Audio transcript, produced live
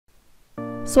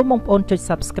សូមបងប្អូនចុច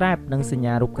Subscribe និងសញ្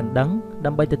ញារូបកណ្ដឹង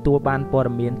ដើម្បីទទួលបានព័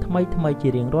ត៌មានថ្មីៗជា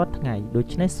រៀងរាល់ថ្ងៃដូ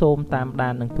ច្នេះសូមតាមដា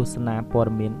ននិងទស្សនាព័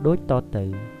ត៌មានដូចតទៅ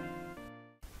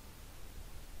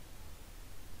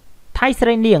ថៃស្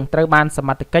រីនាងត្រូវបានសម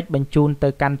ត្ថកិច្ចបញ្ជូនទៅ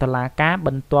កាន់តុលាការប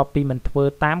ន្ទាប់ពីមិនធ្វើ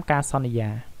តាមការសន្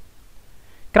យា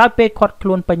ក្រោយពេលឃាត់ខ្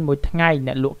លួនពេញមួយថ្ងៃ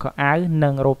អ្នកលក់ខោអាវនិ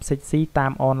ងរ៉ូបសិចស៊ីតា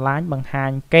មអនឡាញបង្ហា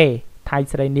ញគេថៃ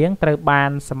ស្រីនាងត្រូវបា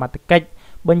នសមត្ថកិច្ច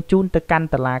បញ្ជូនទៅកាន់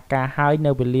តុលាការហើយ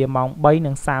នៅវេលាម៉ោង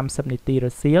 3:30 នាទីរ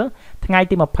សៀលថ្ងៃ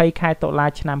ទី 20 ខែតុលា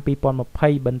ឆ្នាំ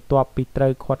 2020 បន្ទាប់ពីត្រូ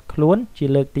វឃាត់ខ្លួនជា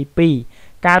លើកទី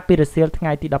 2 កាលពីរសៀលថ្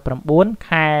ងៃទី 19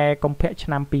 ខែកុម្ភៈឆ្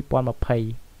នាំ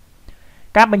 2020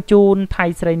 ការបញ្ជូនថៃ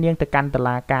ស្រីនាងទៅកាន់តុ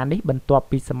លាការនេះបន្ទាប់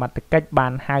ពីសមត្ថកិច្ចបា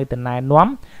នហៅទៅណែនាំ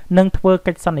និងធ្វើ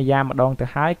កិច្ចសន្យាម្ដងទៅ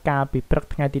ហើយកាលពីព្រឹក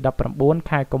ថ្ងៃទី 19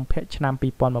 ខែកុម្ភៈឆ្នាំ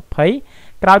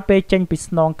 2020 ក្រោយពេលចេញពី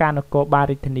ស្នងការនគរបាល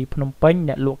រាជធានីភ្នំពេញ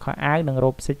អ្នកលក់ខោអាវនិង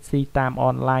រ៉ូបសិចស៊ីតាមអ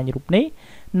នឡាញរូបនេះ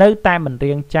នៅតែមិន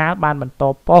រៀងចាលបានបន្ត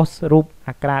ប៉ូសរូប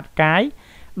អាក្រាតកាយ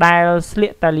ដែលស្លៀ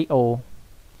កតាលីអូ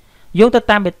យោងទៅ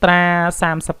តាមមាត្រា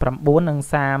 39 និង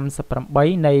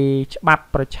 38 នៃច្បាប់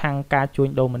ប្រឆាំងការជួញ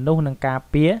ដូរមនុស្សនិងការ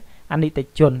ពារអនិច្ច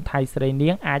ជនថៃស្រីនា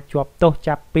ងអាចជាប់ទោស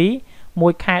ចាប់ពី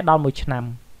1 ខែដល់ 1 ឆ្នាំ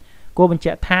គួរបញ្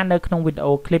ជាក់ថានៅក្នុងវីដេ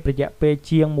អូឃ្លីបរយៈពេល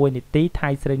ជាង 1 នាទីថៃ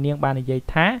ស្រីនាងបាននិយាយ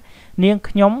ថានាង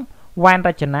ខ្ញុំវ៉ានរ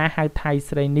ចនាហៅថៃ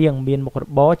ស្រីនាងមានមុខរ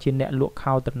បរជាអ្នកលក់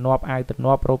ខោទ្រនាប់អាវទ្រ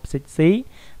នាប់រ៉ូបសិចស៊ី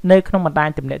នៅក្នុងបណ្ដាញ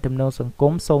ទំនាក់ទំនងសង្គ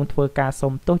មសូមធ្វើការ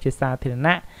សុំទោសជាសាធារ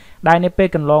ណៈដែលនៅពេល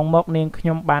កន្លងមកនាងខ្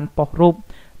ញុំបានប៉ុស្តិ៍រូប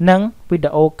និងវីដេ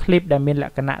អូឃ្លីបដែលមានល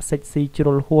ក្ខណៈសិចស៊ីជ្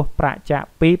រុលហួសប្រាក់ចាក់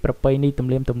ពីប្រពៃណីទំ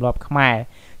នៀមទម្លាប់ខ្មែរ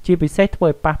ជាពិសេសធ្វើ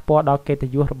ឲ្យប៉ះពាល់ដល់កិត្តិ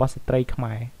យសរបស់ស្ត្រីខ្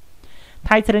មែរ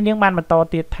ថៃស្រីនាងបានបន្ត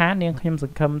ទៀតថានាងខ្ញុំស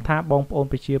ង្ឃឹមថាបងប្អូន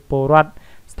ប្រជាពលរដ្ឋ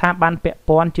ស្ថាប័នពាក់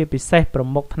ព័ន្ធជាពិសេសប្រ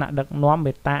មុខថ្នាក់ដឹកនាំ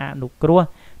មេត្តាអនុគ្រោះ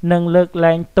និងលើក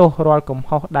លែងទោសរាល់កំ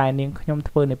ហុសដែលនាងខ្ញុំ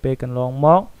ធ្វើនៅពេលកន្លងម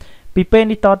កពីពេល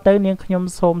នេះតទៅនាងខ្ញុំ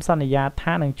សូមសន្យា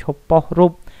ថានឹងឈប់ប៉ុស្តិ៍រូ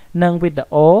បនិងវីដេ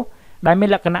អូដែលមាន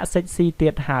លក្ខណៈសិចស៊ីទៀ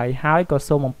តហើយក៏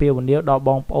សូមអំពាវនាវដល់ប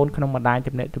ងប្អូនក្នុងបណ្ដាញ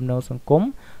ទំនាក់ទំនងសង្គម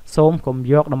សូមកុំ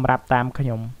យកតម្រាប់តាមខ្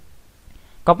ញុំ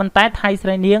ក៏ប៉ុន្តែថៃស្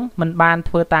រីនាងមិនបាន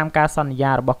ធ្វើតាមការសន្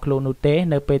យារបស់ខ្លួននោះទេ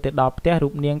នៅពេលទៅដល់ផ្ទះរូ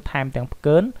បនាងថែមទាំងផ្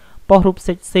កើនប៉ុស្តិ៍រូប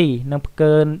សិចស៊ីនិងផ្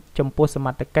កើនចំពោះសម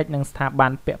ត្ថកិច្ចនិងស្ថាប័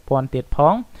នពាក់ព័ន្ធទៀតផ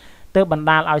ងទើបបណ្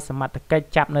ដាលឲ្យសមត្ថកិច្ច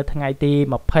ចាប់នៅថ្ងៃទី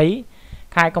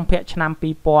 20 ខែកុម្ភៈឆ្នាំ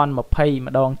 2020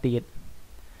 ម្ដងទៀត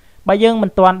បើយើងមិ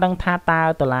នទាន់ដឹងថាតើ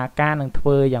តុលាការនឹងធ្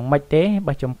វើយ៉ាងម៉េចទេ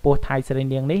បើចំពោះថៃស្រី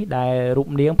នាងនេះដែលរូប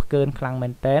នាងផ្កើនខ្លាំងមែ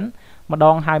នទែនម្ដ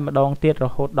ងហើយម្ដងទៀតរ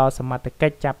ហូតដល់សមត្ថកិ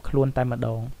ច្ចចាប់ខ្លួនតែម្ដ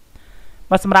ង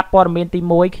បាទសម្រាប់ព័ត៌មានទី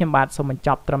 1 ខ្ញុំបាទសូមបញ្ច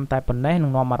ប់ត្រឹមតែប៉ុណ្ណេះនឹ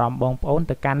ងនាំអារម្មណ៍បងប្អូន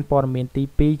ទៅកាន់ព័ត៌មានទី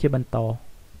 2 ជាបន្ត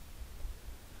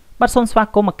បាទសូមស្វា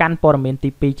គមន៍មកកាន់ព័ត៌មានទី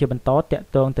 2 ជាបន្តតាក់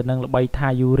ទងទៅនឹងល្បីថា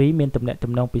យូរីមានទំនាក់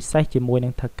ទំនងពិសេសជាមួយនឹ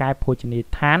ងថៅកែភោជនីយ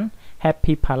ដ្ឋាន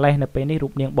Happy Palace នៅពេលនេះរូ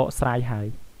បនាងបកស្រាយហើយ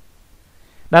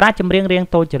តារាចម្រៀងរៀង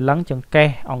តូចច្រឡឹងចង្កេះ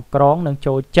អង្ក្រងនិង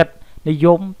ចូលចិត្តនិយ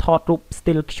មថតរូប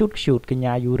still cute កញ្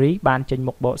ញាយូរីបានចេញ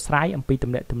មុខបកស្រាយអំពី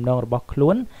ទំនាក់ទំនងរបស់ខ្លួ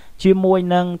នជាមួយ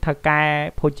នឹងថៅកែ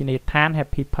ភោជនីយដ្ឋាន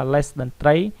Happy Palace តន្ត្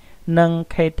រីនិង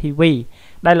KTV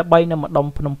ដែលល្បីនៅម្ដុំ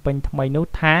ភ្នំពេញថ្មីនោះ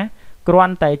ថាគ្រា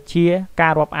ន់តែជាកា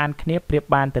ររាប់អានគ្នាប្រៀប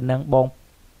បានទៅនឹងបង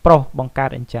ប្រុសបង្កើត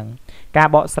អញ្ចឹងការ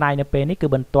បកស្រាយនៅពេលនេះគឺ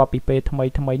បន្ទាប់ពីពេលថ្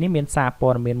មីនេះមានសារព័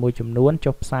ត៌មានមួយចំនួន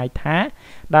ចុះផ្សាយថា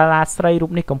តារាស្រីរូ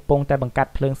បនេះកំពុងតែបង្កា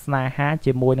ត់ភ្លើងស្នេហា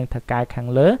ជាមួយនឹងថៅកែខាង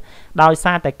លើដោយ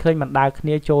សារតែឃើញបណ្ដាលគ្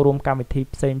នាចូលរួមកម្មវិធី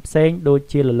ផ្សេងដូច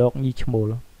ជាលលោកញីឈ្មោល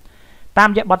តាម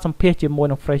រយៈបទសម្ភាសន៍ជាមួយ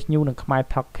នឹង Fresh News និងខ្មែរ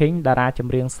Talking តារាច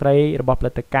ម្រៀងស្រីរបស់ផ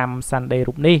លិតកម្ម Sunday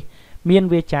រូបនេះមាន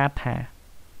វាចាថា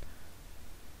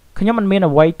ខ្ញុំមិនមាន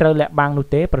អ្វីត្រូវលាក់បាំងនោះ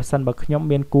ទេប្រសិនបើខ្ញុំ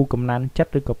មានគូកំណានចិត្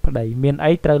តឬក៏ប្តីមាន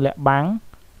អីត្រូវលាក់បាំង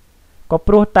ក៏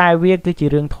ព្រោះតែវាគឺជា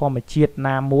រឿងធម្មជាតិ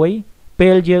ណាមួយពេ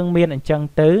លយើងមានអញ្ចឹង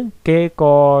ទៅគេ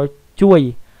ក៏ជួយ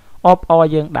អបអរ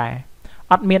យើងដែរ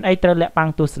អត់មានអីត្រូវលាក់បាំង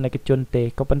ទស្សនិកជនទេ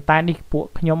ក៏ប៉ុន្តែនេះពួក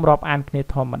ខ្ញុំរាប់អានគ្នា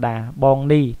ធម្មតាបង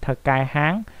នេះថៅកែហា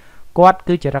ងគាត់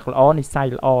គឺជាចរិតល្អនិស្ស័យ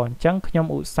ល្អអញ្ចឹងខ្ញុំ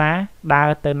ឧស្សាហ៍ដើរ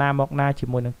ទៅណាមកណាជា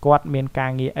មួយនឹងគាត់មានកា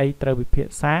រងារអីត្រូវវិភា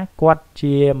សាគាត់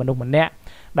ជាមនុស្សម្នាក់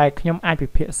ដែលខ្ញុំអាចពិ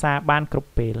ភាក្សាបានគ្រប់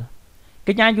ពេលក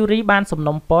ញ្ញាយូរីបានសំ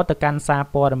ណូមពរទៅកាន់សារ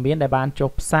ព័ត៌មានដែលបានចុះ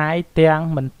ផ្សាយទាំង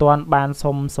មិនទាន់បាន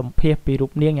សុំសម្ភាសពីរូ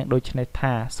បនាងយ៉ាងដូចនេះ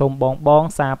ថាសូមបង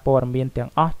សារព័ត៌មានទាំង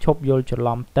អស់ឈប់យល់ច្រ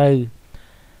ឡំទៅ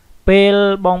ពេល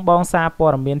បងសារព័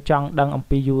ត៌មានចង់ដឹងអំ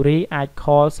ពីយូរីអាចខ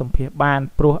លសម្ភាសបាន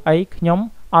ព្រោះអីខ្ញុំ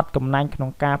អត់កំណាញ់ក្នុង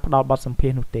ការផ្ដល់បទសម្ភា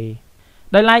សនោះទេ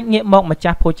ដោយឡែកងាកមកម្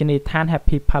ចាស់ភោជនីយដ្ឋាន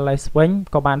Happy Palace វិញ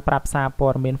ក៏បានប្រាប់សារព័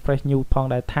ត៌មាន Fresh News ផង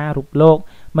ដែរថារូបលោក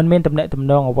មិនមានទំនាក់ទំ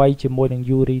នងអ្វីជាមួយនឹង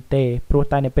យូរីទេព្រោះ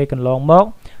តែនៅពេលកន្លងមក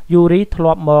យូរីធ្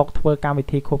លាប់មកធ្វើកម្មវិ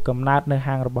ធីខួបកំណើតនៅ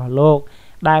ហាងរបស់លោក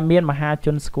ដែលមានមហាជ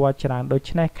នស្គាល់ច្រើនដូ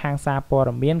ច្នេះខាងសារព័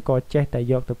ត៌មានក៏ចេះតែ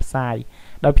យកទៅផ្សាយ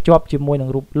ដោយភ្ជាប់ជាមួយនឹង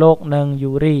រូបលោកនិង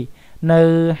យូរីនៅ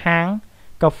ហាង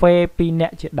កាហ្វេ2នា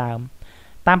ក់ជាដើម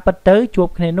តាមពិតទៅជួប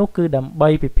គ្នានោះគឺដើម្បី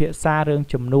ពិភាក្សារឿង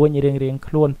ជំនួញរៀងៗ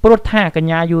ខ្លួនព្រោះថាកញ្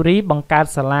ញាយូរីបង្កើត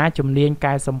សាលាជំនាញ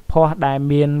កែសម្ផស្សដែល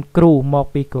មានគ្រូមក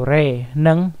ពីកូរ៉េ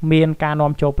និងមានការ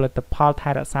នាំចូលផលិតផលថែ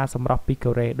រក្សាសម្រស់ពី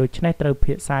កូរ៉េដូច្នេះត្រូវពិ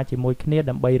ភាក្សាជាមួយគ្នា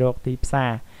ដើម្បីរកទីផ្សា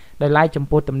រដោយឡែកចំ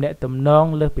ពោះទំនាក់ទំនង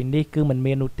លើសពីនេះគឺមិន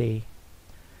មាននោះទេ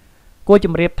គួរជ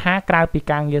ម្រាបថាក្រៅពី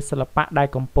ការងារសិល្បៈដែល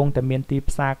កំពុងតែមានទី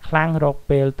ផ្សារខ្លាំងរក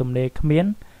ពេលទំនេរគ្មាន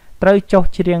ត្រូវចុះ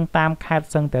ច្រៀងតាមខេត្ត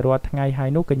សឹងតែរាល់ថ្ងៃហើយ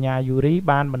នោះកញ្ញាយូរី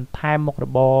បានបន្ថែមមុខរ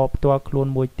បរផ្ទាល់ខ្លួន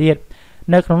មួយទៀត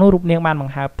នៅក្នុងនោះរូបនាងបានប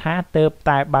ង្ហើបថាទើប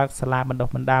តែបើកសាលាបណ្ដុះ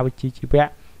បណ្ដាលវិជ្ជាជីវៈ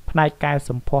ផ្នែកកែ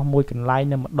សម្ផស្សមួយកន្លែង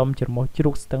នៅម្ដុំច្រមុះជ្រូ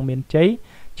កស្ទឹងមានជ័យ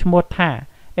ឈ្មោះថា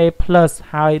A+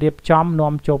 ហើយរៀបចំ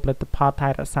នាំចូលផលិតផលថែ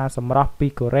រក្សាសម្រស់ពី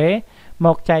កូរ៉េម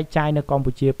កចែកចាយនៅកម្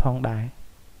ពុជាផងដែរ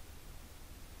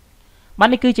បាទ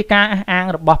នេះគឺជាការអះអាង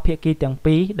របស់ភាគីទាំង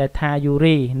ពីរដែលថាយូ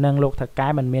រីនិងលោកថកែ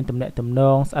មិនមានទំនាក់ទំន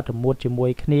ងស្អិតរមួតជាមួ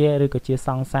យគ្នាឬក៏ជាស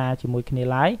ង្សារជាមួយគ្នា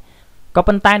ឡើយក៏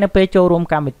ប៉ុន្តែនៅពេលចូលរួម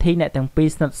កម្មវិធីអ្នកទាំងពីរ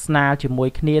ស្និទ្ធស្នាលជាមួយ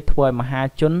គ្នាធ្វើឲ្យមហា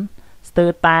ជនស្ទើរ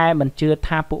តែមិនជឿ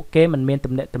ថាពួកគេមិនមាន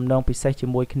ទំនាក់ទំនងពិសេសជា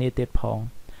មួយគ្នាទៀតផង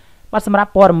បាទសម្រា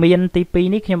ប់ព័ត៌មានទី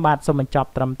2នេះខ្ញុំបាទសូមបញ្ចប់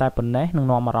ត្រឹមតែប៉ុណ្ណេះនឹង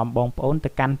នាំអារម្មណ៍បងប្អូនទៅ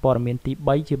កាន់ព័ត៌មានទី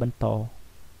3ជាបន្ត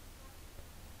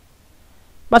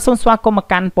បាទសូមស្វាគមន៍មក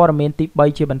កាន់ព័ត៌មានទី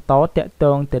3ជាបន្តតាក់ទ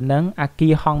ងទៅនឹងអគា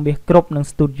រហងមាសគ្រប់និង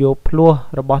ស្ទូឌីយោភ្លោះ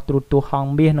របស់ទូរទស្សន៍ហង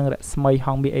មាសនិងរស្មីហ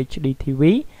ងមាស HD TV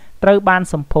ត្រូវបាន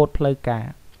សម្ពោធផ្លូវការ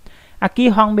អគារ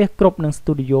ហងមាសគ្រប់និងស្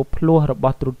ទូឌីយោភ្លោះរប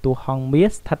ស់ទូរទស្សន៍ហងមាស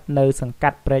ស្ថិតនៅសង្កា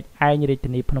ត់ព្រែកឯងរាជ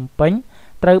ធានីភ្នំពេញ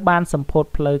ត្រូវបានសម្ពោធ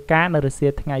ផ្លូវការនៅរសៀ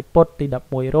លថ្ងៃពុធទី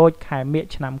11រោចខែមិញ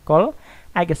ឆ្នាំកុល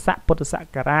ឯកស័កពុទ្ធស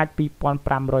ករាជ2563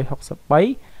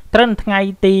ត្រូវនៅថ្ងៃ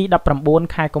ទី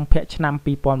19ខែកុម្ភៈឆ្នាំ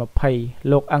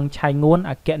2020លោកអឹងឆៃងួន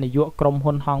អគ្គនាយកក្រុម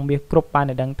ហ៊ុនហងមាសគ្រប់បាន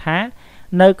ឲ្យដឹងថា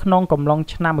នៅក្នុងកំឡុង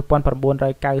ឆ្នាំ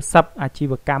1990អាជី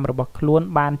វកម្មរបស់ខ្លួន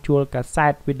បានជួលកាសែ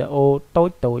តវីដេអូតូ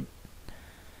ច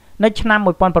នៅឆ្នាំ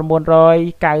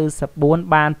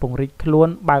1994បានពង្រីកខ្លួន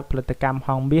បើកផលិតកម្មហ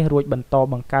ងមាសរួចបន្ត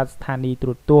បង្កើតស្ថានីយ៍ទូ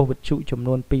រទស្សន៍វិទ្យុចំ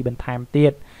នួន2បន្ថែមទៀ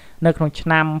តនៅក្នុងឆ្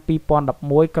នាំ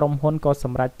2011ក្រុមហ៊ុនក៏ស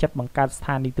ម្រេចចិត្តបង្កើតស្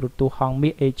ថានីយ៍ទូរទស្សន៍ហងមា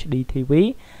ស HD TV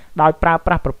ដោយប្រើ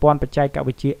ប្រាស់ប្រព័ន្ធបច្ចេក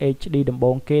វិទ្យា HD ដំ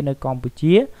បូងគេនៅកម្ពុ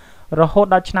ជារហូត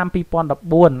ដល់ឆ្នាំ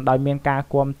2014ដោយមានការ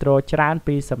គាំទ្រច្រើន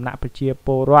ពីសំណាក់ប្រជាព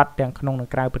លរដ្ឋទាំងក្នុងនិង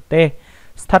ក្រៅប្រទេស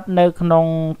ស្ថិតនៅក្នុង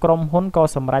ក្រុមហ៊ុនក៏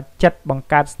សម្រេចចិត្តបង្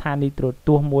កើតស្ថានីយ៍ទូរទ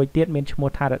ស្សន៍មួយទៀតមានឈ្មោះ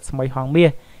ថារស្មីហងមាស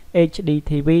HD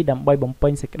TV ដើម្បីបំពេ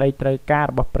ញសេចក្តីត្រូវការ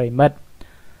របស់ប្រិមិត្ត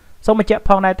សូមបញ្ជាក់ផ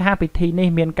ងដែរថាពិធីនេះ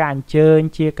មានការអញ្ជើញ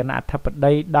ជាគណៈអធិប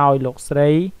តីដោយលោកស្រី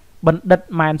បណ្ឌិត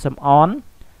ម៉ែនសំអន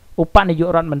ឧបនាយក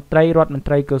រដ្ឋមន្ត្រី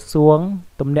ក្រសួង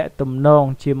ទំនាក់ទំនង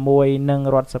ជាមួយនឹង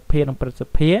រដ្ឋសភានិងព្រឹទ្ធស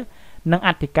ភានិងអ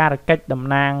ធិការកិច្ចតំ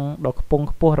ណាងដ៏ខ្ពង់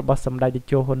ខ្ពស់របស់សម្ដេចតេ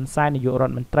ជោហ៊ុនសែននាយករ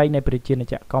ដ្ឋមន្ត្រីនៃប្រជាណា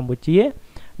ចក្រកម្ពុជា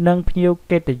និងភ្ញៀវ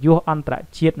កិត្តិយសអន្តរ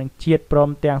ជាតិនិងជាតិព្រម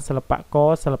ទាំងសិល្បករ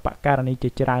សិល្បករនីជា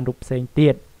ច្រើនរូបផ្សេងទៀ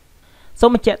តសូម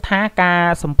បញ្ជាក់ថាការ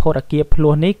សម្ពោធអគារភ្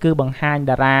លោះនេះគឺបង្ហាញ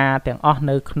តារាទាំងអស់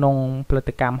នៅក្នុងផលិត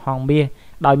កម្មហងមាស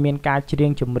ដោយមានការច្រៀ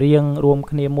ងចម្រៀងរួម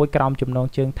គ្នាមួយក្រោមចំណង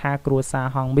ជើងថាគ្រួសារ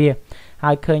ហងមាស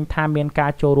ហើយឃើញថាមានកា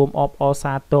រចូលរួមអបអរ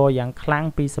សាទរយ៉ាងខ្លាំង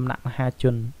ពីសំណាក់មហាជ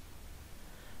ន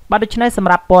បាទដូច្នេះស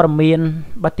ម្រាប់ព័ត៌មាន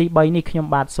បាទទី3នេះខ្ញុំ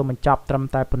បាទសូមបញ្ចប់ត្រឹម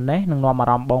តែប៉ុណ្ណេះនឹងនាំអា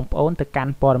រម្មណ៍បងប្អូនទៅកា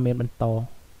ន់ព័ត៌មានបន្ត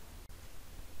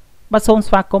បាទសូម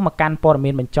ស្វាគមន៍មកកាន់ព័ត៌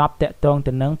មានបញ្ចប់តាក់ទង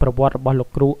ទៅនឹងប្រវត្តិរបស់លោក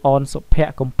គ្រូអនសុភ័ក្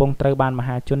រកំពុងត្រូវបានម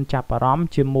ហាជនចាប់អារម្មណ៍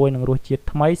ជាមួយនឹងរសជាតិ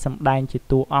ថ្មីសម្ដែងជា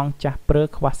តួអង្គចាស់ព្រឺ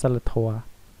ខ្វះសិលធម៌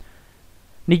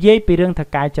និយាយពីរឿងថ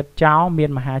កែចិត្តចោលមាន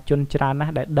មហាជនច្រើនណា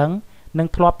ស់ដែលដឹងនិង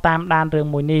ធ្លាប់តាមដានរឿង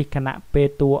មួយនេះខណៈពេល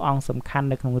តួអង្គសំខាន់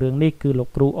នៅក្នុងរឿងនេះគឺលោក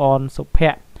គ្រូអនសុភ័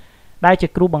ក្រដែលជា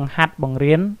គ្រូបង្ហាត់បង្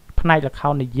រៀនផ្នែកល្ខោ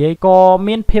ននិយាយក៏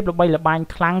មានភាពល្បីល្បាញ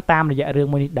ខ្លាំងតាមរយៈរឿង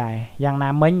មួយនេះដែរយ៉ាងណា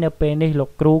មិញនៅពេលនេះលោក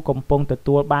គ្រូកំពុងទ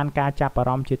ទួលបានការចាប់អា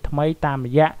រម្មណ៍ជាថ្មីតាមរ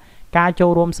យៈការចូល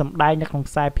រួមសម្ដែងនៅក្នុង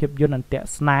ខ្សែភាពយន្តអន្ទាក់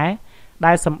ស្នេហ៍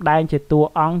ដែលសម្ដែងជាតួ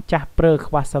អង្គចាស់ព្រឺ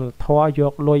ខ្វះសិលធម៌យ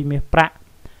កលុយមាសប្រាក់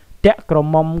តាក់ក្រ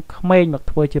មុំក្មេងមក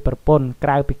ធ្វើជាប្រពន្ធក្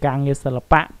រៅពីការងារសិល្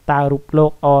បៈតើរូបលោ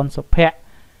កអនសុភ័ក្រ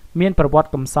មានប្រវត្តិ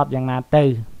កំសត់យ៉ាងណាទៅ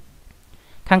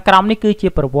ខាងក្រោមនេះគឺជា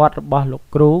ប្រវត្តិរបស់លោក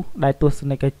គ្រូដែលទស្ស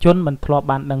និកជនមិនធ្លាប់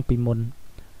បានដឹងពីមុន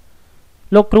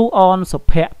លោកគ្រូអនសុ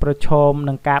ភ័ក្រប្រឈម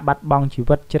នឹងការបាត់បង់ជី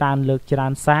វិតច្រើនលើកច្រើ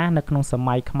នសារនៅក្នុងស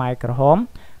ម័យខ្មែរក្រហម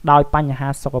ដោយបញ្ហា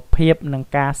សុខភាពនិង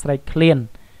ការស្រេកឃ្លាន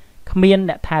គ្មាន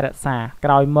អ្នកថែរក្សាក្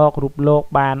រោយមករូបលោក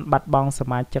បានបាត់បង់ស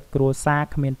មាជិកគ្រួសារ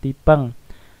គ្មានទីពឹង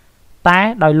តែ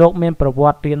ដោយលោកមានប្រវ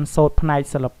ត្តិរៀនសូត្រផ្នែក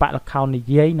សិល្បៈល្ខោននិ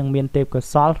យាយនិងមានទេពកោ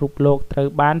សល្យរូបលោកត្រូវ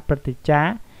បានព្រឹទ្ធាចារ្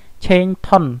យឆេង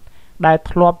ថុនដែល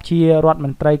ធ្លាប់ជារដ្ឋម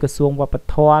ន្ត្រីក្រសួងវប្ប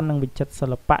ធម៌និងវិចិត្រសិ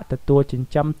ល្បៈទទួលចិញ្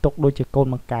ចឹមទុកដូចជាកូន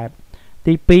បង្កើត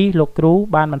ទី2លោកគ្រូ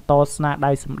បានបន្តស្នា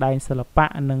ដៃសម្ដែងសិល្បៈ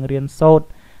និងរៀនសូត្រ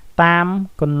តាម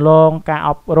គន្លងការ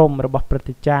អប់រំរបស់ព្រឹទ្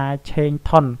ធាចារ្យឆេង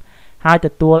ថុនហើយទ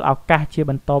ទួលឱកាសជា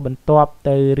បន្តបន្ទាប់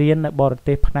ទៅរៀននៅបរ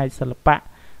ទេសផ្នែកសិល្បៈ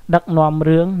ដឹកនាំ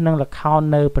រឿងនិងល្ខោន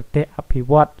នៅប្រទេសអភិ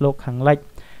វឌ្ឍន៍លោកខាងលិច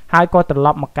ហើយក៏ត្រឡ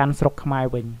ប់មកកាន់ស្រុកខ្មែរ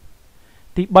វិញ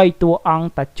ទី3តួអង្គ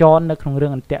តាចននៅក្នុងរឿ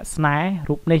ងអន្ទាក់ស្នេហ៍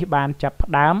រូបនេះបានចាប់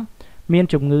ផ្ដើមមាន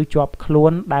ជំងឺជាប់ខ្លួ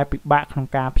នដែលពិបាកក្នុង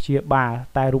ការព្យាបាល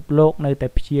តែរូបលោកនៅតែ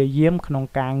ព្យាយាមក្នុង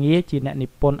ការងារជាអ្នកនិ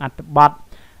ពន្ធអត្ថបទ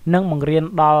និងបង្រៀន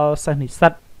ដល់សិស្សនិស្សិ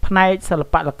តផ្នែកសិល្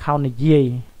បៈល្ខោននិ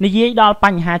យាយដល់ប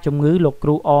ញ្ហាជំងឺលោកគ្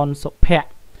រូអនសុភ័ក្រ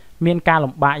មានការ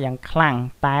លំបាកយ៉ាងខ្លាំង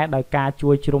តែដោយការជួ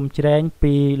យជ្រោមជ្រែង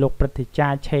ពីលោកព្រឹទ្ធាចា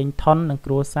រ្យឆេងថុននិង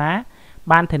គ្រួសារ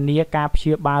បានធានាការព្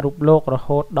យាបាលរូបលោករ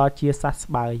ហូតដល់ជាសះ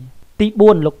ស្បើយទី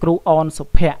4លោកគ្រូអនសុ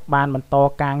ភ័ក្របានបន្ត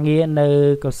ការងារនៅ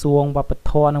ក្រសួងវប្ប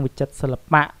ធម៌និងវិចិត្រសិល្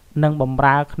បៈនិងបម្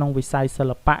រើក្នុងវិស័យសិ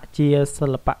ល្បៈជាសិ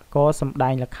ល្បករសម្ដែ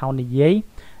ងល្ខោននិយាយ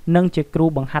និងជាគ្រូ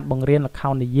បង្ហាត់បង្រៀនល្ខោ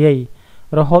ននិយាយ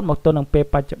រហូតមកទល់នឹងពេល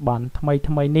បច្ចុប្បន្នថ្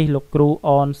មីនេះលោកគ្រូអ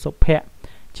នសុភ័ក្រ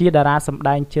ជាតារាសម្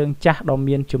ដែងជើងចាស់ដ៏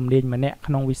មានជំនាញម្នាក់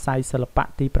ក្នុងវិស័យសិល្បៈ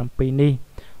ទី7នេះ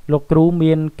លោកគ្រូ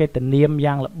មានកិត្តិនាម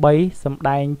យ៉ាងល្បីសម្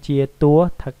ដែងជាតួ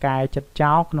ថកែចិត្ត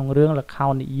ចោលក្នុងរឿងល្ខោ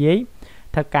ននិយាយ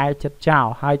ថកែចិត្តចោល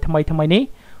ហើយថ្មីនេះ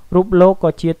រូបលោកក៏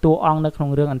ជាតួអង្គនៅក្នុង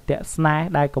រឿងអន្ទាក់ស្នេហ៍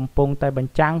ដែលកំពុងតែប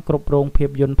ញ្ចាំងគ្រប់រោងភាព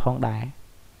យន្តផងដែរ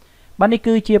បាទនេះ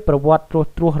គឺជាប្រវត្តិ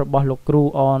ត្រួសរបស់លោកគ្រូ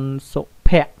អនសុ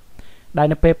ភ័ក្រដែល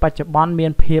នៅពេលបច្ចុប្បន្នមា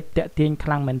នភាពតាក់ទាញខ្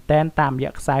លាំងមែនទែនតាមរ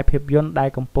យៈខ្សែភាពយន្តដែល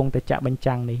កំពុងតែចាក់បញ្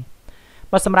ចាំងនេះ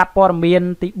បាទសម្រាប់ព័ត៌មាន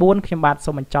ទី4ខ្ញុំបាទ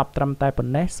សូមបញ្ចប់ត្រឹមតែប៉ុ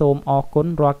ណ្ណេះសូមអរគុណ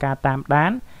រាល់ការតាមដា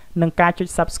ននិងការចុច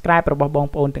Subscribe របស់បង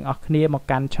ប្អូនទាំងអស់គ្នាមក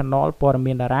កាន់ Channel ព័ត៌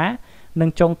មានតារានិង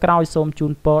ចុងក្រោយសូមជូ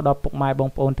នពរដល់ពុកម៉ែបង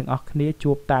ប្អូនទាំងអស់គ្នា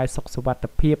ជួបតែសុខសុវត្ថិ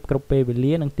ភាពគ្រប់ពេលវេ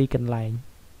លានិងទីកន្លែង